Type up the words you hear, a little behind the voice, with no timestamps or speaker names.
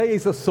Today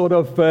is a sort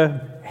of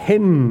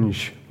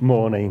hinge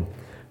morning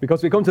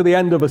because we come to the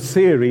end of a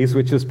series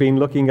which has been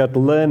looking at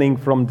learning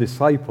from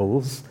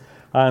disciples,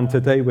 and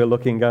today we're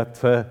looking at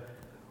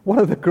one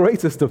of the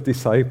greatest of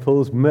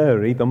disciples,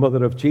 Mary, the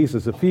mother of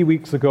Jesus. A few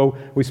weeks ago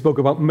we spoke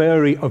about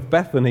Mary of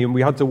Bethany, and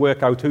we had to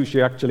work out who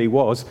she actually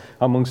was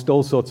amongst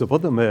all sorts of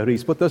other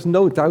Marys, but there's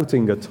no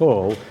doubting at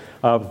all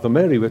the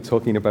Mary we're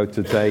talking about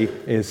today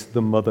is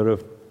the mother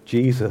of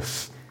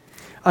Jesus.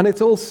 And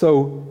it's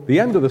also the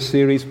end of the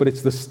series, but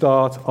it's the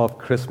start of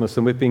Christmas.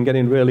 And we've been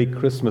getting really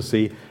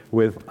Christmassy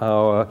with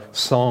our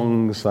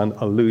songs and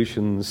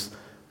allusions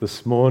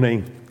this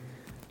morning.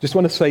 Just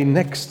want to say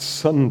next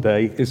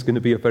Sunday is going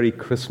to be a very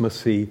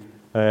Christmassy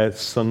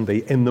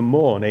Sunday. In the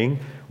morning,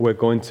 we're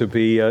going to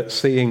be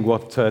seeing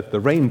what the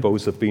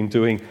rainbows have been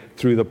doing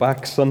through the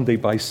back Sunday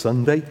by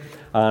Sunday.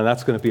 And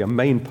that's going to be a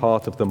main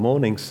part of the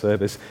morning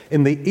service.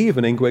 In the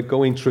evening, we're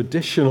going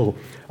traditional,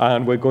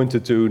 and we're going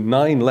to do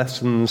 9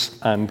 lessons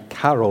and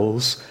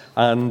carols,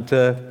 and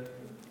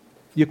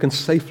you can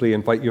safely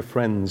invite your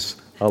friends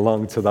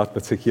along to that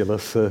particular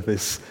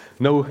service.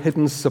 No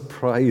hidden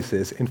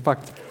surprises. In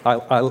fact,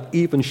 I'll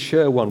even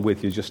share one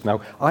with you just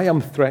now. I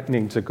am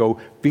threatening to go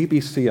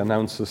BBC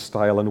announcer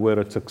style and wear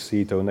a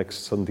tuxedo next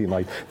Sunday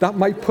night. That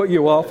might put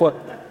you off.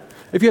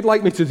 If you'd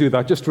like me to do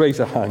that, just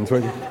raise a hand.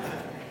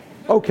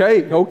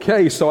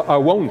 Okay, so I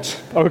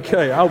won't.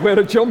 Okay, I'll wear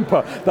a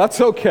jumper.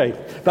 That's okay,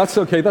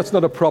 that's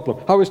not a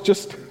problem. I was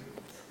just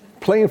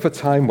playing for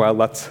time while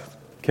that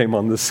came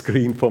on the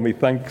screen for me.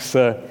 Thanks,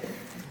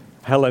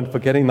 Helen, for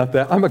getting that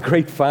there. I'm a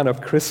great fan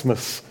of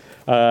Christmas.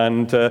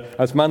 And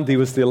as Mandy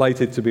was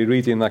delighted to be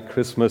reading that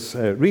Christmas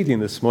reading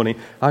this morning,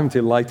 I'm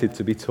delighted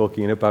to be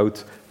talking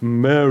about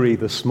Mary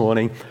this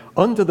morning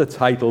under the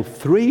title,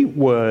 3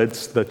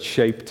 Words That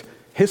Shaped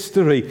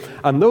History.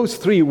 And those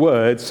 3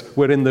 words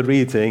were in the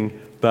reading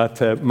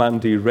that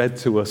Mandy read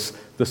to us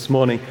this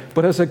morning.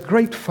 But as a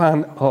great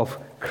fan of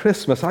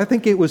Christmas, I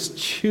think it was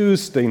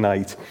Tuesday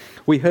night,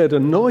 we heard a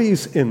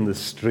noise in the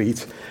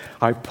street.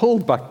 I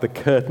pulled back the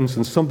curtains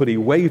and somebody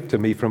waved to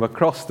me from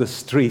across the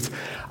street.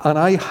 And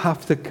I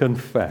have to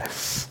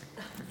confess,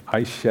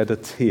 I shed a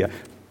tear.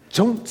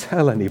 Don't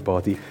tell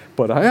anybody,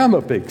 but I am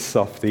a big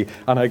softie,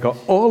 and I got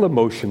all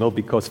emotional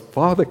because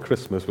Father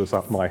Christmas was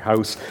at my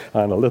house,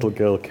 and a little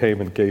girl came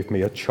and gave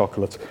me a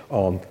chocolate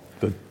on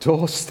the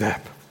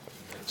doorstep.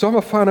 So I'm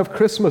a fan of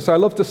Christmas. I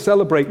love to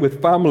celebrate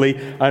with family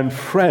and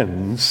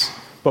friends,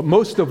 but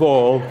most of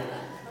all,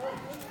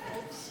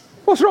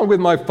 what's wrong with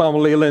my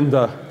family,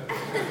 Linda?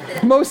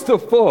 Most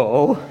of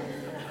all,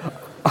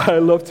 I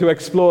love to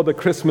explore the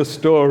Christmas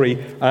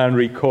story and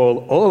recall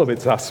all of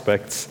its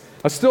aspects.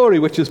 A story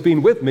which has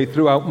been with me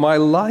throughout my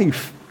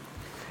life.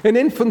 In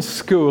infant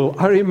school,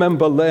 I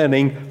remember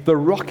learning the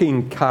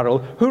rocking carol.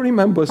 Who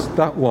remembers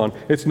that one?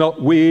 It's not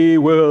 "We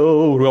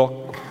will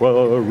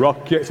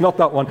rock you." It's not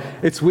that one.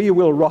 It's "We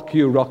will rock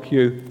you, rock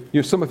you."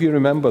 Some of you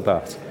remember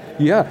that.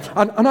 Yeah,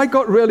 and I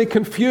got really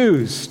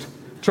confused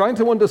trying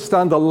to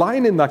understand the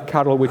line in that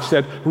carol which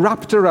said,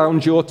 "Wrapped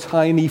around your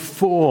tiny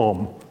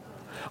form."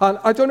 And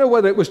I don't know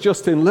whether it was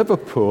just in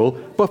Liverpool,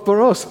 but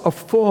for us, a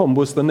form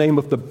was the name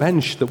of the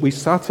bench that we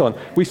sat on.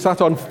 We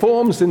sat on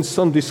forms in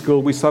Sunday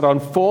school, we sat on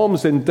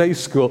forms in day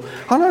school.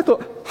 And I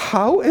thought,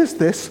 how is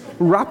this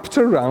wrapped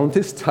around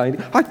his tiny...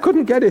 I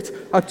couldn't get it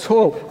at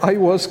all. I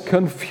was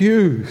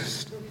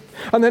confused.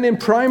 And then in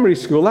primary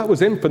school, that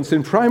was infants.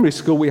 In primary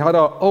school, we had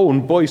our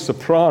own boy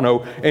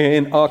soprano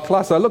in our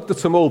class. I looked at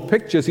some old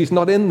pictures. He's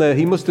not in there.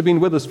 He must have been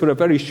with us for a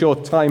very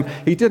short time.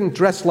 He didn't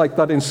dress like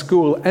that in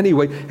school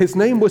anyway. His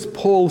name was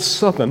Paul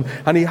Southern,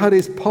 and he had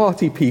his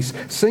party piece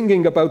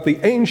singing about the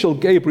angel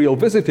Gabriel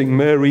visiting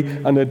Mary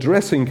and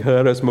addressing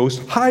her as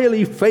most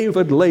highly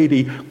favored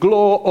lady,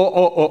 Gloria.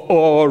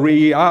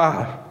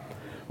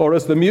 Or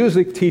as the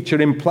music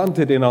teacher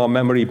implanted in our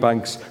memory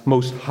banks,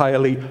 most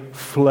highly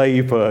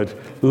flavored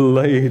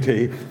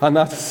lady. And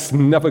that's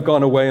never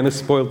gone away and has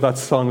spoiled that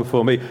song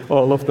for me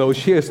all of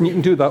those years. And you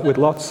can do that with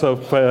lots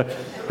of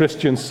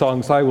Christian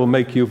songs. I Will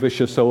Make You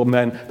Vicious Old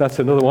Men. That's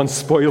another one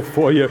spoiled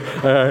for you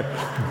there.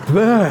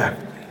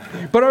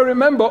 But I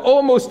remember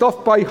almost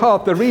off by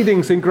heart the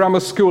readings in Grammar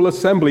School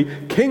Assembly,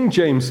 King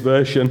James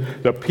Version,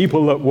 "The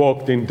people that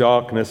walked in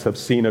darkness have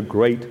seen a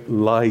great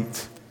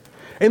light."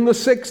 In the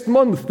 6th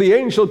month, the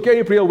angel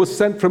Gabriel was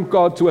sent from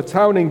God to a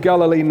town in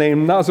Galilee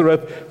named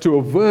Nazareth to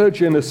a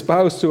virgin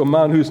espoused to a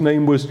man whose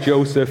name was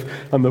Joseph,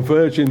 and the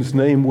virgin's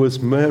name was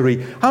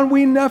Mary. And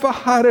we never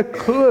had a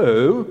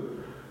clue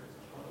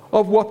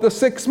of what the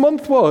 6th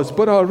month was,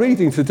 but our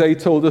reading today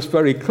told us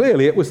very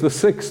clearly it was the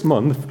 6th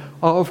month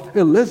of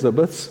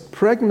Elizabeth's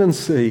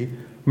pregnancy,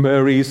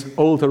 Mary's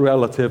older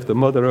relative, the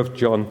mother of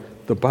John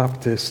the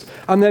Baptist.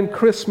 And then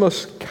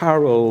Christmas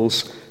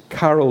carols,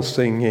 carol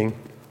singing.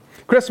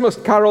 Christmas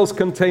carols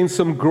contain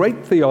some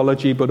great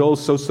theology, but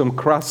also some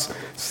crass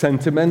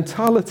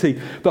sentimentality.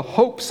 The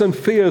hopes and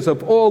fears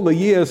of all the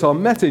years are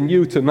met in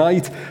you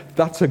tonight.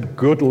 That's a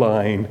good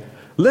line.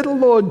 Little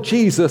Lord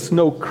Jesus,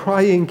 no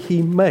crying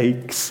he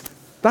makes.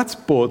 That's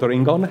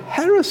bordering on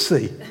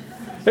heresy.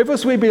 If,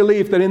 as we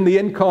believe that in the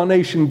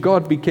incarnation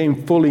God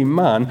became fully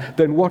man,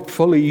 then what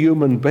fully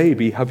human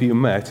baby have you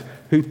met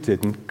who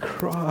didn't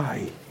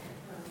cry?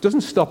 It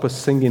doesn't stop us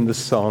singing the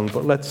song,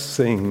 but let's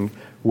sing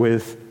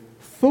with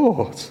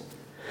thought.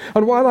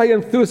 And while I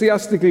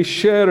enthusiastically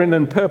share in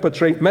and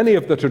perpetrate many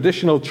of the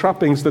traditional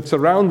trappings that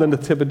surround the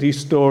nativity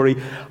story,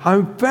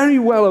 I'm very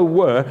well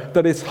aware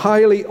that it's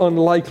highly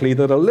unlikely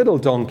that a little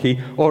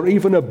donkey or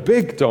even a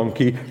big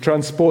donkey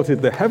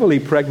transported the heavily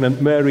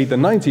pregnant Mary the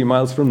 90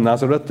 miles from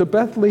Nazareth to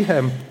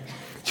Bethlehem.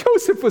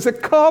 Joseph was a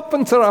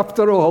carpenter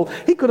after all.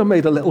 He could have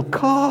made a little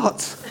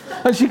cart,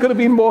 and she could have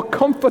been more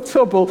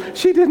comfortable.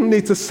 She didn't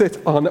need to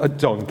sit on a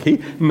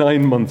donkey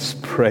 9 months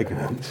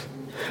pregnant.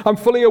 I'm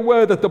fully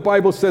aware that the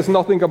Bible says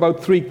nothing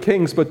about 3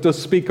 kings, but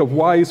does speak of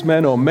wise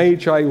men or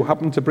magi who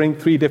happened to bring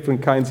 3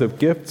 different kinds of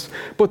gifts.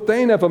 But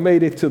they never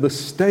made it to the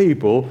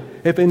stable.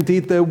 If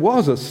indeed there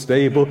was a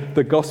stable,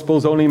 the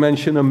Gospels only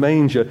mention a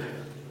manger.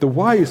 The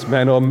wise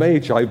men or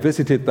magi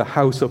visited the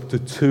house up to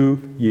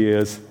 2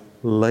 years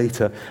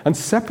later. And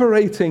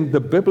separating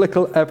the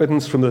biblical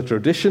evidence from the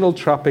traditional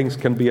trappings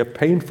can be a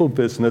painful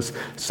business.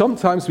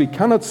 Sometimes we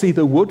cannot see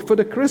the wood for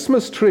the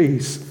Christmas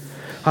trees,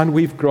 and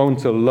we've grown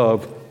to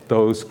love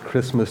those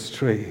Christmas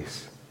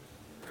trees.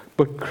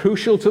 But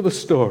crucial to the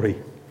story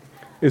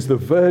is the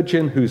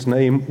virgin whose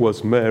name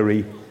was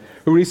Mary,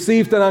 who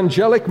received an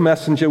angelic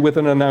messenger with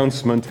an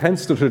announcement,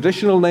 hence the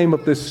traditional name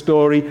of this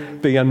story,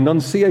 the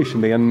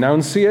Annunciation, the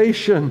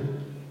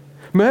Annunciation.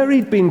 Mary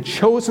had been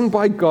chosen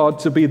by God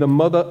to be the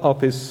mother of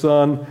his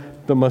son,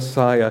 the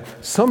Messiah.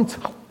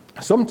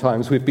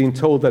 Sometimes we've been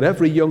told that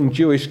every young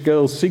Jewish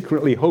girl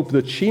secretly hoped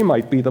that she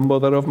might be the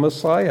mother of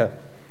Messiah.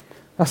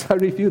 As I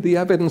review the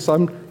evidence,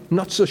 I'm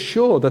not so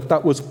sure that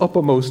that was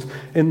uppermost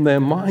in their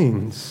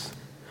minds.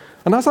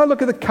 And as I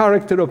look at the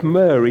character of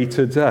Mary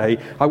today,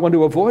 I want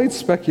to avoid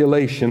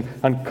speculation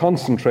and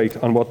concentrate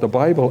on what the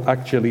Bible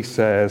actually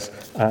says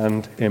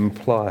and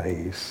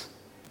implies.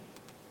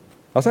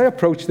 As I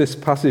approach this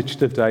passage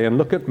today and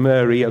look at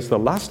Mary as the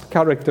last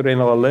character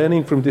in our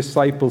Learning from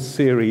Disciples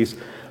series,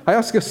 I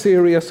ask a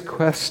serious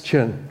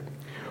question.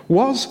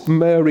 Was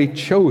Mary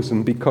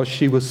chosen because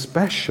she was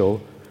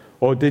special,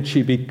 or did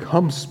she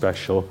become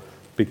special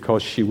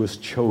because she was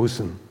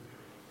chosen?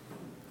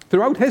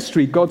 Throughout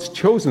history, God's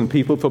chosen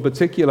people for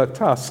particular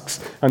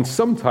tasks, and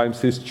sometimes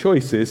his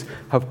choices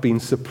have been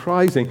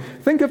surprising.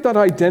 Think of that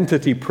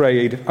identity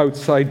parade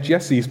outside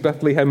Jesse's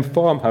Bethlehem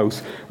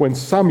farmhouse when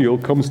Samuel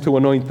comes to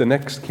anoint the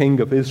next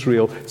king of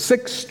Israel.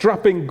 6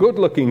 strapping,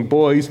 good-looking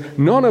boys,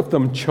 none of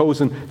them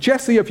chosen.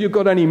 Jesse, have you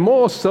got any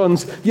more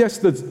sons? Yes,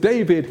 there's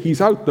David.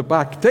 He's out the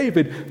back.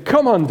 David,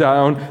 come on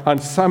down.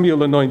 And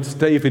Samuel anoints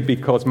David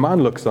because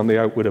man looks on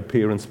the outward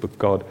appearance, but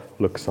God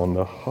looks on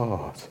the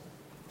heart.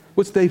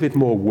 Was David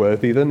more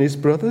worthy than his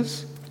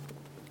brothers?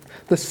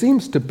 There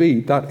seems to be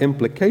that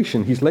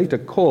implication. He's later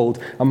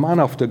called a man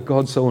after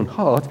God's own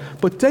heart,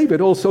 but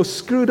David also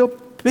screwed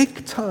up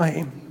big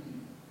time.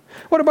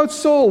 What about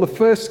Saul, the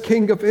first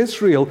king of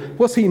Israel?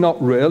 Was he not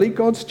really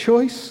God's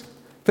choice?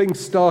 Things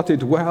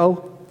started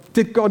well.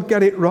 Did God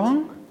get it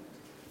wrong?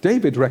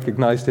 David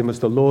recognized him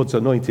as the Lord's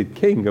anointed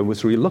king and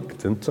was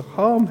reluctant to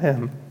harm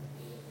him.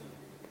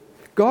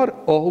 God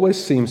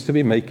always seems to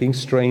be making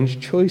strange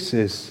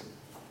choices.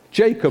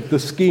 Jacob, the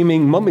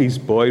scheming mummy's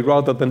boy,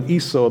 rather than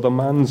Esau, the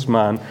man's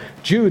man.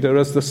 Judah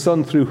as the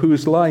son through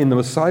whose line the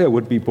Messiah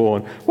would be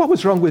born. What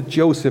was wrong with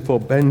Joseph or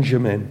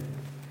Benjamin?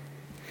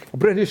 A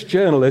British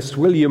journalist,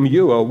 William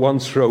Ewer,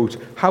 once wrote,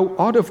 "How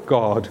odd of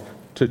God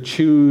to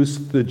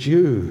choose the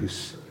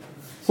Jews."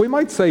 We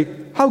might say,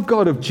 how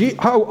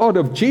odd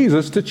of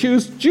Jesus to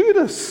choose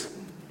Judas.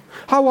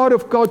 How odd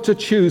of God to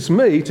choose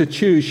me, to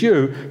choose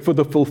you, for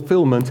the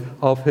fulfillment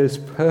of his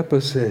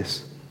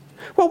purposes.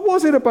 What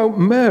was it about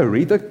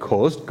Mary that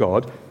caused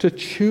God to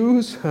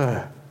choose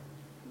her?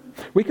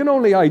 We can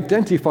only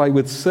identify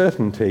with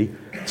certainty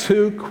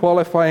 2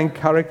 qualifying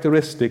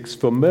characteristics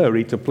for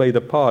Mary to play the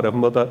part of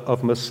mother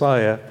of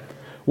Messiah.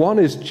 One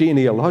is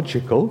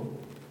genealogical.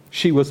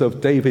 She was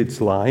of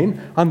David's line,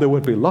 and there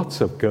would be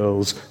lots of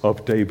girls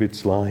of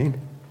David's line.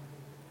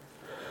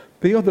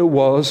 The other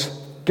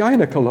was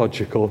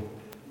gynecological.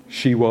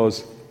 She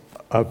was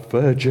a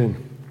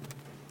virgin.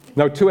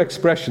 Now, 2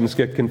 expressions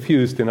get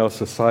confused in our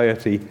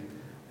society.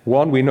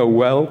 One we know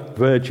well,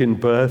 virgin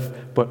birth,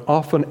 but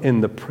often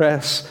in the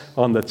press,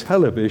 on the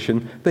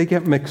television, they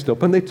get mixed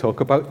up and they talk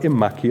about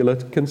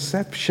immaculate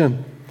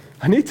conception.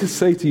 I need to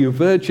say to you,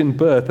 virgin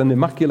birth and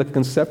immaculate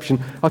conception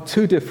are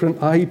 2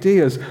 different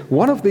ideas.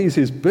 One of these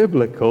is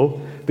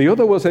biblical. The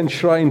other was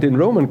enshrined in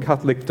Roman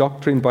Catholic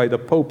doctrine by the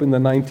Pope in the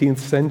 19th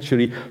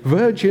century.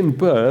 Virgin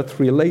birth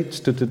relates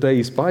to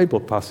today's Bible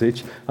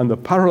passage, and the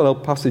parallel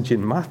passage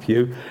in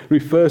Matthew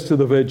refers to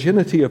the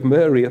virginity of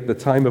Mary at the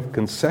time of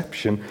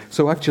conception.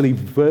 So actually,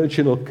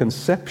 virginal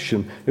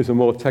conception is a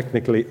more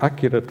technically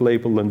accurate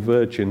label than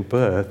virgin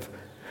birth.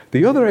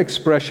 The other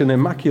expression,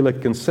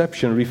 immaculate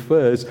conception,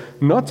 refers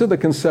not to the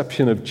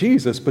conception of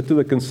Jesus, but to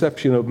the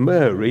conception of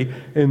Mary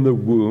in the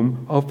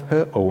womb of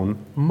her own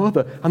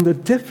mother. And the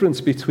difference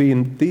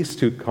between these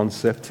 2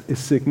 concepts is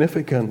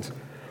significant.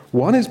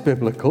 One is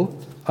biblical,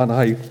 and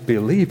I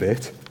believe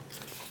it.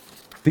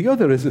 The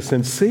other is a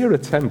sincere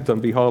attempt on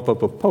behalf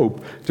of a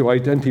pope to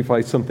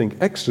identify something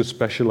extra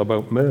special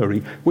about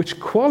Mary, which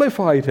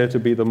qualified her to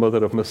be the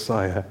mother of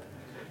Messiah.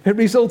 It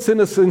results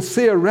in a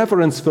sincere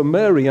reverence for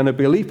Mary and a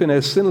belief in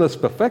her sinless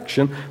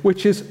perfection,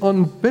 which is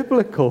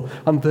unbiblical.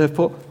 And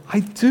therefore, I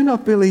do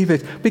not believe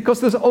it,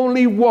 because there's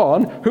only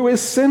one who is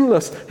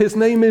sinless. His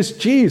name is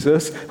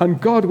Jesus,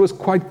 and God was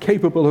quite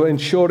capable of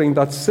ensuring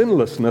that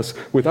sinlessness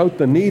without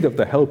the need of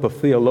the help of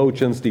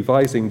theologians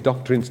devising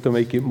doctrines to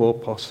make it more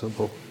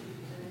possible.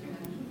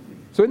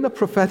 So in the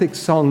prophetic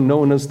song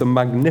known as the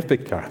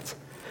Magnificat,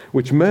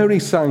 which Mary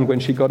sang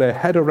when she got her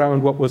head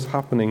around what was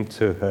happening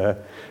to her,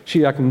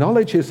 she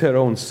acknowledges her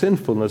own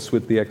sinfulness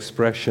with the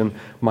expression,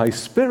 "My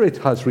spirit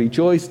has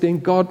rejoiced in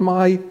God,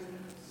 my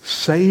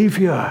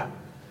Savior."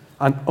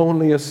 And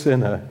only a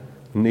sinner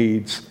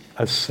needs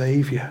a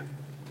Savior.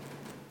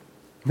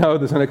 Now,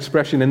 there's an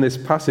expression in this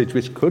passage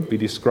which could be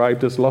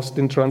described as lost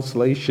in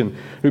translation.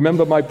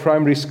 Remember my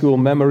primary school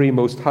memory,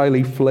 most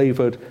highly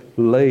flavored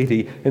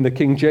lady. In the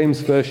King James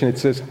Version, it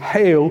says,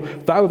 "Hail,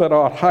 thou that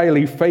art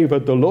highly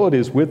favored, the Lord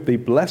is with thee.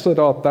 Blessed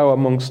art thou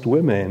amongst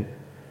women."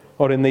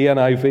 Or in the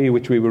NIV,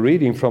 which we were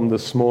reading from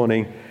this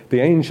morning,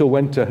 the angel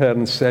went to her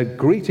and said,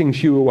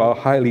 "Greetings, you who are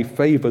highly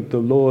favored, the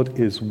Lord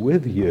is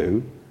with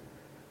you."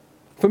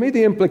 For me,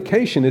 the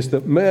implication is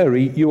that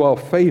Mary, you are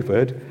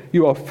favored.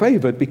 You are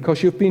favored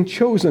because you've been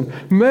chosen.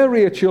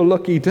 Mary, it's your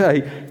lucky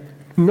day.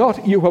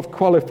 Not you have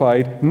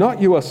qualified,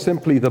 not you are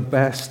simply the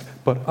best,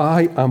 but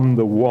I am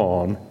the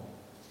one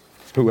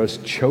who has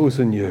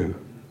chosen you.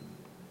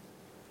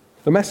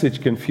 The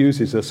message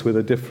confuses us with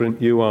a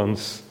different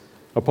nuance.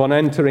 Upon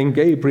entering,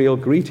 Gabriel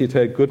greeted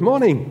her, "Good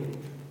morning.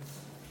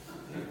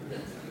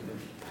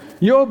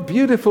 You're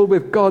beautiful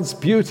with God's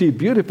beauty,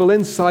 beautiful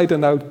inside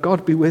and out.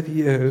 God be with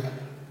you."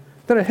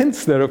 There are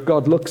hints there of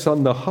God looks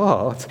on the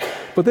heart,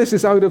 but this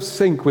is out of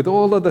sync with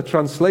all other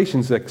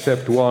translations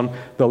except one.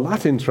 The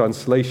Latin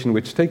translation,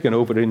 which taken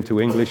over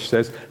into English,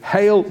 says,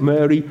 "Hail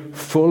Mary,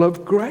 full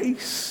of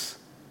grace."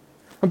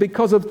 And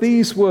because of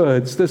these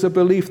words, there's a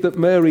belief that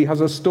Mary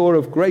has a store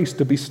of grace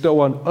to bestow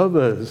on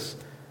others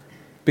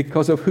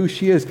because of who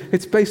she is.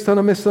 It's based on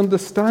a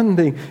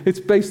misunderstanding. It's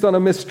based on a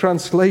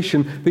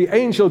mistranslation. The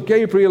angel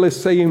Gabriel is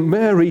saying,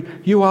 "Mary,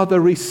 you are the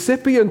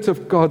recipient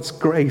of God's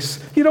grace.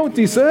 You don't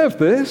deserve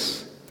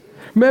this.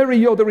 Mary,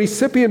 you're the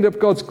recipient of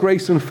God's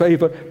grace and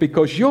favor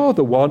because you're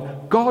the one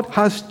God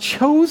has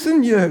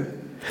chosen you.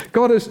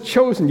 God has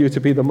chosen you to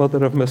be the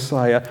mother of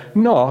Messiah,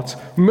 not,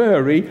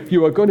 Mary,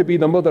 you are going to be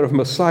the mother of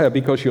Messiah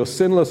because you're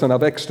sinless and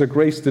have extra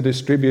grace to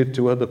distribute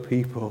to other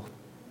people."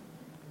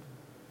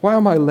 Why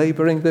am I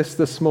laboring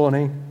this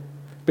morning?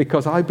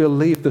 Because I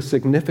believe the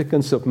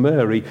significance of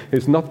Mary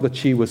is not that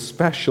she was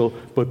special,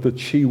 but that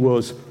she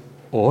was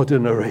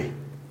ordinary.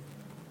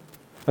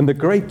 And the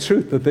great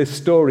truth that this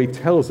story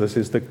tells us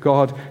is that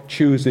God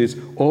chooses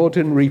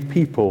ordinary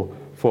people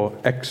for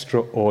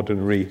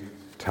extraordinary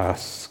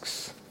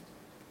tasks.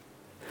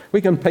 We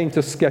can paint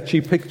a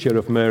sketchy picture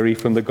of Mary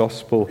from the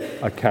gospel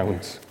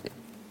account.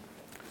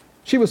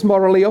 She was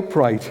morally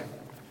upright.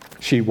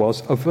 She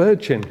was a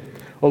virgin.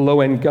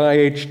 Although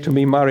engaged to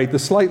be married, the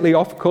slightly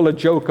off-color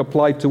joke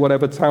applied to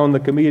whatever town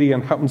the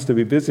comedian happens to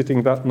be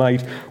visiting that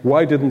night.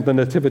 Why didn't the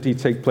nativity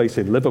take place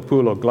in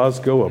Liverpool or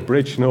Glasgow or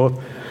Bridgnorth?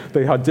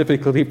 They had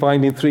difficulty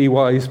finding 3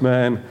 wise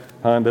men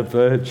and a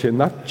virgin.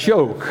 That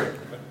joke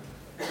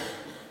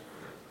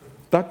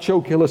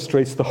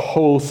illustrates the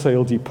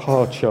wholesale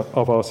departure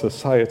of our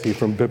society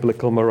from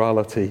biblical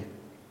morality.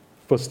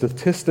 But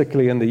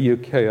statistically in the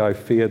UK, I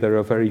fear there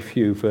are very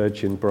few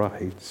virgin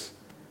brides.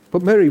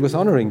 But Mary was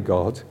honoring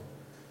God,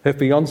 her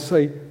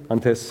fiancé,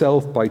 and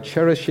herself by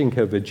cherishing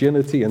her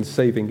virginity and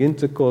saving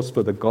intercourse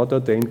for the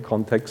God-ordained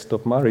context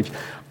of marriage.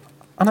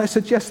 And I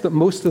suggest that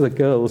most of the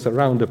girls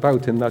around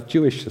about in that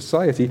Jewish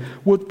society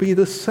would be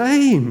the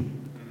same.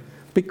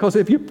 Because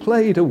if you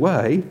played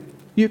away,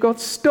 you got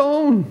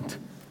stoned.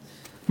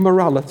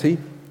 Morality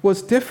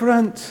was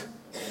different.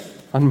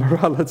 And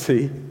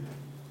morality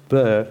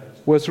there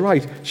was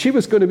right. She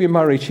was going to be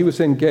married. She was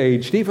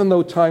engaged. Even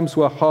though times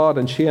were hard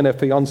and she and her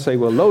fiancé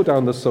were low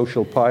down the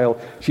social pile,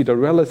 she had a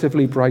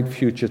relatively bright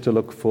future to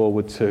look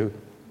forward to.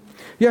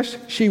 Yes,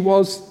 she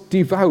was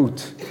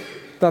devout.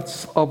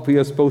 That's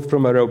obvious both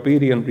from her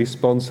obedient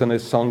response and her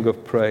song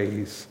of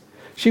praise.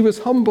 She was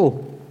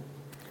humble.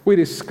 We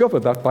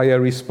discover that by her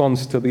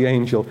response to the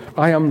angel,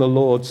 "I am the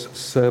Lord's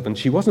servant."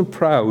 She wasn't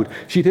proud.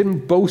 She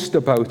didn't boast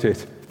about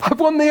it. "I've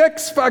won the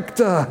X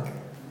Factor."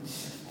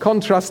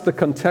 Contrast the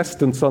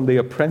contestants on The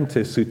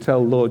Apprentice who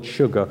tell Lord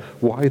Sugar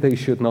why they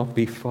should not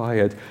be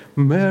fired.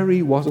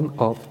 Mary wasn't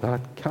of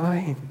that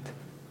kind.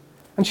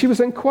 And she was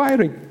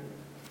inquiring,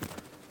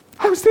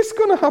 how's this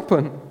going to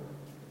happen?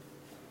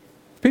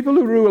 People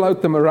who rule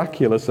out the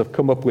miraculous have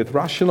come up with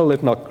rational,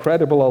 if not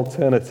credible,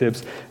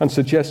 alternatives and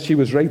suggest she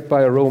was raped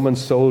by a Roman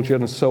soldier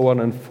and so on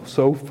and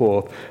so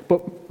forth.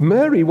 But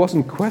Mary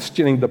wasn't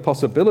questioning the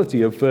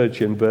possibility of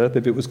virgin birth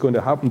if it was going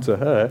to happen to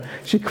her.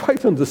 She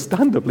quite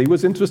understandably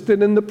was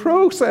interested in the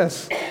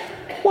process.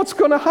 What's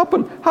going to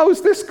happen? How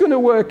is this going to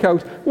work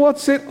out?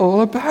 What's it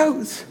all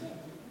about?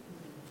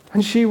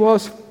 And she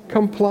was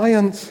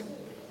compliant.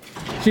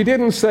 She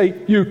didn't say,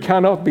 you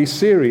cannot be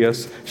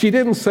serious. She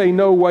didn't say,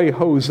 no way,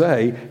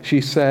 Jose.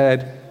 She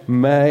said,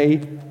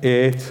 may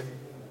it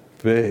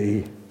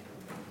be.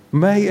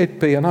 May it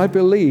be. And I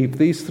believe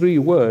these 3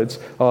 words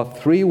are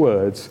 3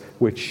 words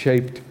which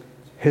shaped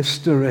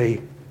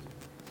history.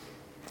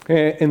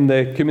 In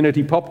the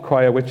community pop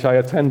choir, which I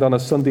attend on a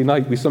Sunday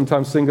night, we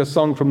sometimes sing a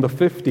song from the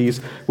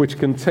 50s which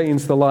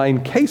contains the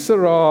line, Que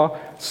sera,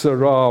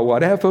 sera,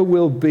 whatever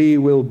will be,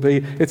 will be.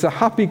 It's a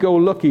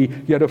happy-go-lucky,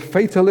 yet a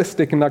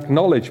fatalistic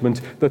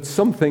acknowledgement that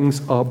some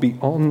things are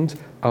beyond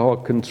our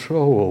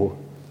control.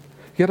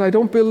 Yet I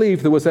don't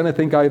believe there was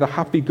anything either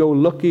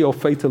happy-go-lucky or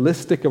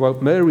fatalistic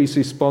about Mary's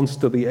response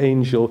to the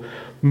angel.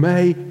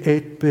 May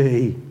it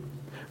be.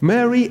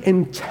 Mary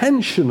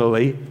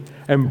intentionally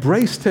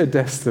embraced her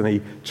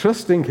destiny,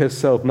 trusting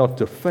herself not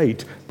to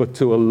fate, but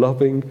to a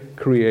loving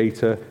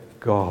Creator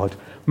God.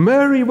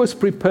 Mary was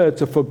prepared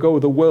to forgo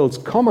the world's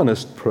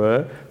commonest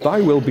prayer,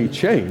 thy will be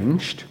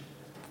changed,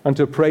 and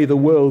to pray the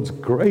world's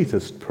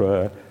greatest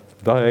prayer,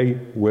 thy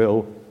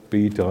will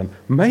be done.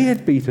 May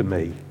it be to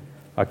me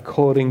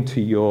according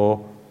to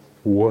your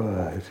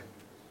word.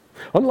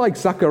 Unlike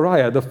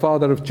Zechariah, the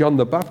father of John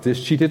the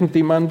Baptist, she didn't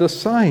demand a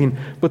sign,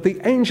 but the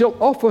angel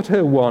offered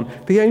her one.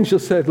 The angel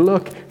said,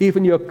 look,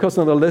 even your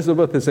cousin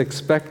Elizabeth is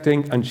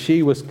expecting, and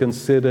she was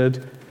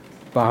considered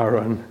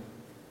barren.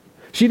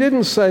 She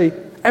didn't say,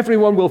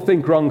 everyone will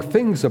think wrong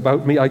things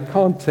about me, I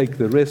can't take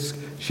the risk.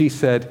 She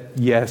said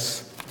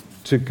yes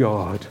to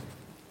God.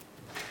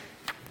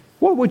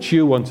 What would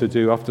you want to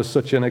do after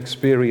such an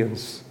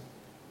experience?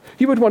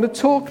 You would want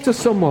to talk to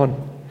someone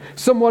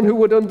who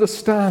would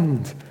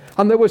understand.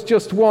 And there was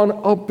just one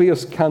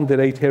obvious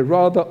candidate, her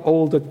rather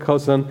older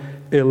cousin,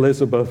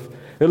 Elizabeth.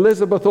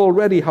 Elizabeth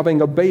already having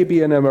a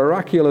baby in a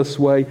miraculous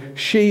way,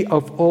 she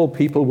of all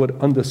people would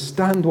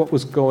understand what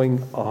was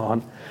going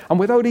on. And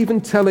without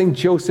even telling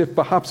Joseph,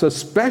 perhaps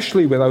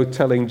especially without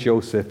telling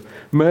Joseph,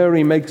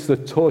 Mary makes the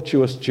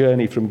tortuous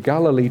journey from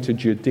Galilee to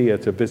Judea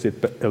to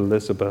visit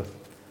Elizabeth.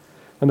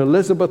 And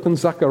Elizabeth and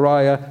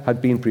Zechariah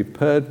had been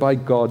prepared by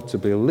God to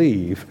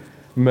believe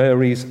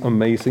Mary's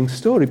amazing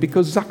story,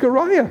 because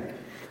Zechariah,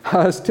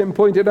 as Tim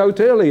pointed out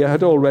earlier,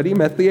 had already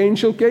met the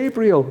angel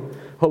Gabriel,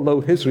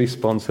 although his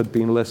response had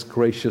been less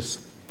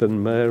gracious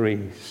than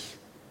Mary's.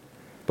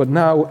 But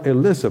now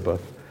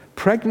Elizabeth,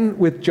 pregnant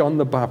with John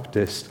the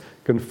Baptist,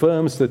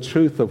 confirms the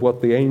truth of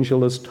what the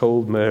angel has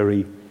told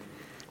Mary.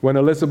 When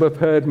Elizabeth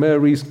heard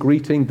Mary's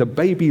greeting, the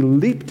baby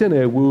leaped in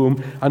her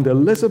womb, and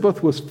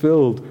Elizabeth was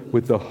filled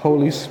with the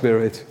Holy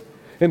Spirit.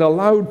 In a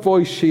loud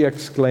voice she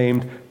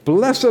exclaimed,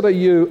 "Blessed are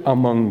you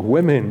among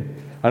women,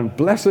 and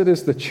blessed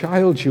is the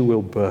child you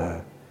will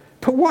bear.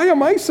 But why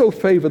am I so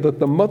favored that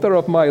the mother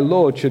of my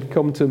Lord should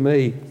come to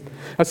me?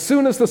 As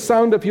soon as the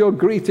sound of your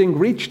greeting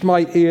reached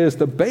my ears,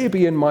 the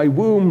baby in my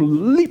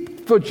womb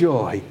leaped for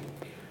joy.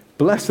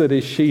 Blessed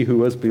is she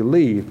who has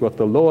believed what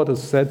the Lord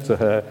has said to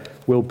her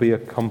will be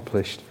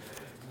accomplished."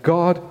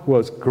 God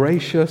was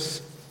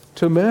gracious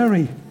to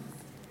Mary.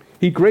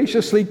 He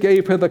graciously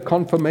gave her the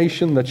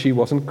confirmation that she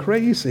wasn't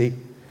crazy,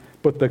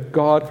 but that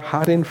God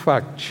had in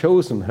fact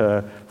chosen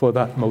her for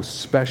that most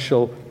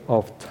special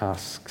of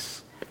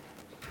tasks.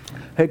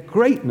 Her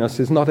greatness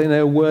is not in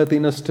her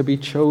worthiness to be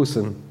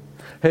chosen.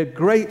 Her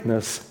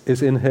greatness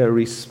is in her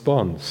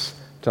response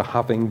to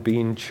having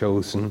been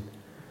chosen.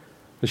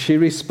 She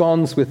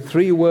responds with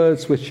 3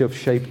 words which have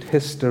shaped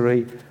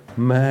history: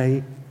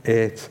 may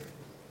it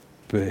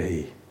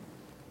be.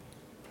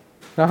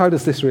 Now, how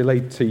does this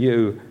relate to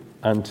you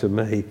and to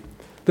me?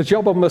 The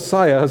job of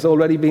Messiah has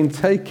already been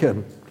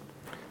taken.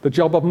 The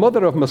job of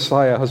mother of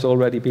Messiah has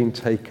already been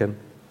taken.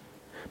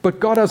 But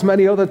God has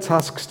many other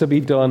tasks to be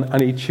done,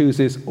 and he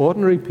chooses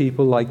ordinary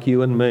people like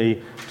you and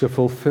me to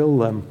fulfill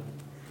them.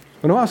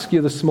 I want to ask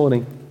you this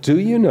morning, do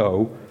you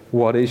know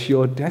what is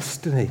your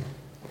destiny?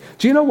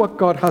 Do you know what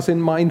God has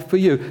in mind for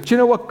you? Do you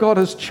know what God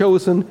has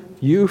chosen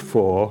you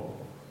for?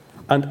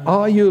 And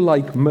are you,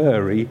 like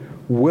Mary,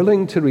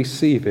 willing to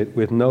receive it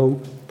with no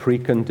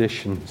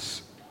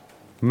preconditions?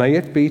 May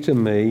it be to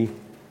me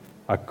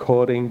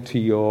according to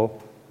your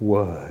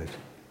word.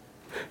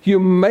 You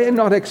may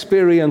not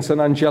experience an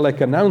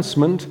angelic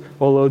announcement,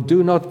 although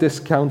do not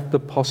discount the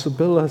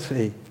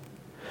possibility.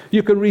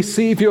 You can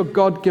receive your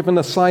God-given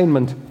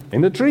assignment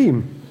in a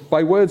dream,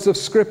 by words of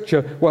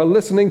Scripture, while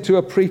listening to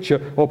a preacher,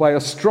 or by a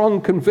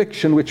strong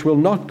conviction which will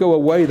not go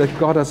away that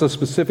God has a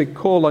specific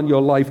call on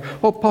your life,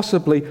 or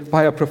possibly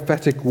by a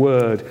prophetic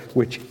word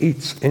which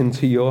eats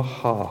into your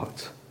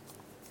heart.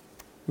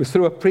 It was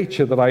through a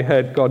preacher that I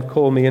heard God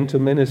call me into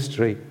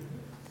ministry.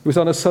 It was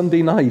on a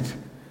Sunday night.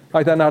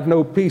 I then had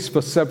no peace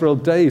for several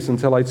days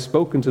until I'd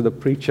spoken to the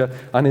preacher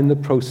and in the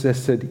process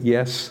said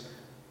yes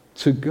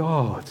to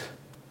God.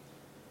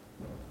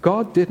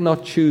 God did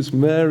not choose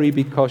Mary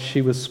because she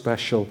was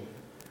special.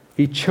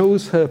 He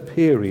chose her,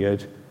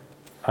 period,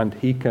 and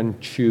he can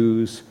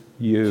choose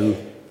you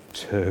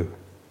too.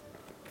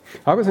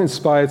 I was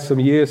inspired some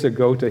years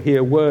ago to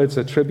hear words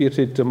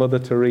attributed to Mother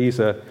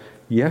Teresa,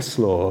 "Yes,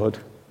 Lord."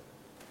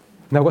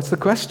 Now, what's the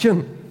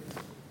question?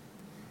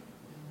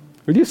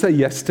 Will you say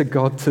yes to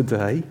God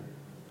today?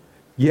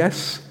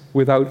 Yes,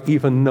 without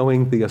even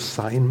knowing the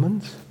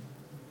assignment?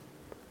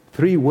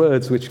 3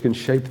 words which can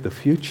shape the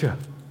future.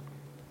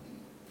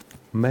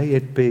 May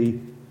it be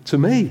to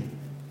me,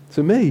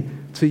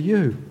 to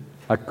you,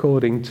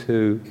 according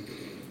to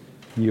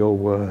your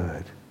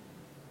word.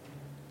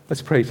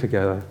 Let's pray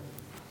together.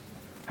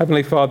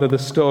 Heavenly Father, the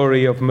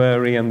story of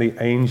Mary and the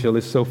angel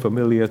is so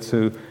familiar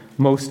to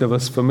most of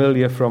us,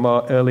 familiar from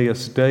our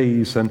earliest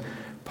days, and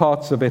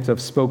parts of it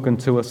have spoken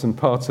to us and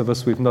parts of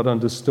us we've not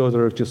understood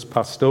or have just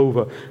passed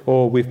over,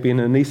 or we've been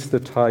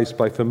anesthetized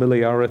by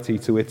familiarity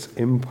to its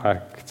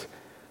impact.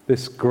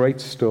 This great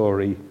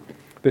story,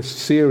 this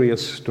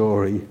serious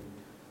story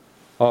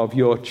of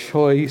your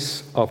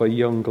choice of a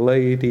young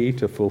lady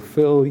to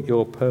fulfill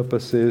your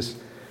purposes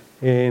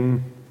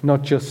in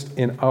not just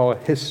in our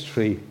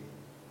history,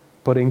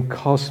 but in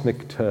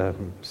cosmic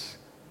terms,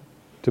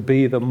 to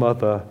be the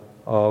mother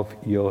of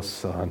your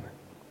Son.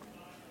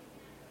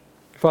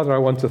 Father, I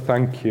want to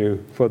thank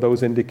you for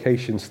those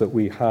indications that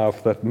we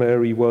have that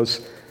Mary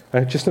was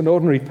just an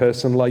ordinary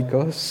person like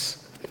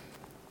us,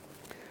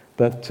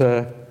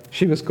 that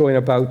she was going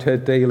about her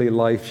daily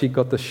life. She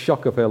got the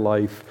shock of her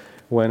life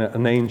when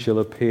an angel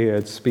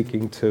appeared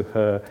speaking to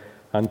her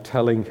and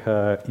telling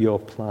her your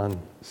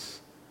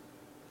plans.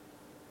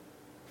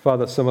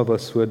 Father, some of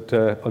us would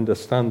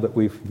understand that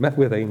we've met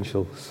with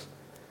angels,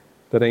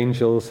 that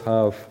angels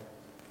have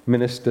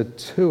ministered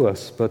to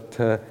us, but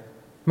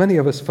many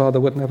of us, Father,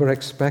 would never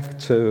expect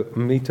to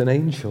meet an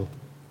angel.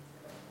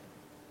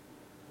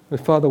 But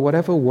Father,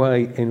 whatever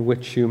way in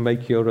which you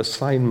make your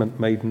assignment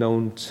made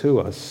known to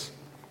us,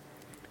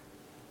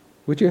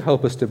 would you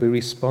help us to be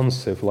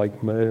responsive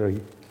like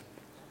Mary?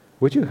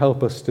 Would you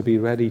help us to be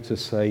ready to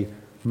say,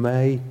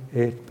 may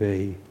it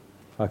be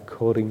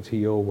according to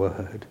your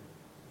word?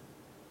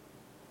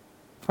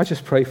 I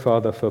just pray,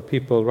 Father, for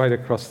people right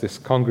across this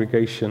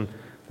congregation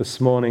this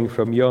morning,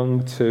 from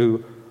young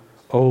to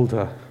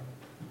older,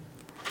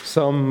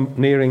 some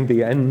nearing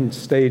the end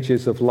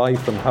stages of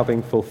life and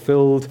having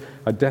fulfilled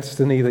a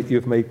destiny that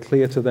you've made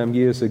clear to them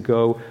years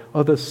ago,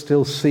 others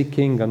still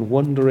seeking and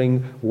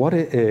wondering what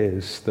it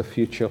is the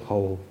future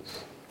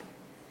holds.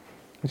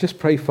 I just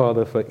pray,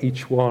 Father, for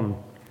each one,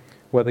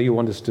 whether you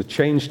want us to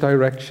change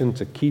direction,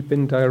 to keep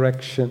in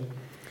direction,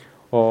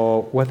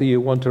 or whether you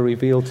want to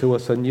reveal to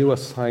us a new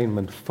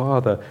assignment,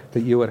 Father,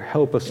 that you would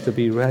help us to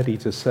be ready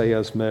to say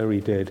as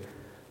Mary did,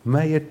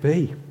 may it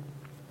be.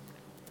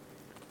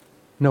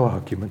 No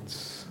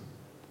arguments.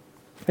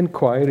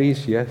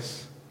 Inquiries,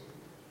 yes,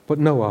 but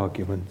no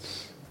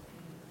arguments.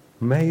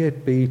 May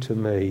it be to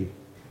me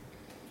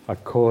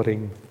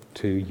according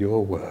to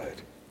your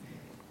word.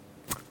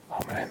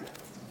 Amen.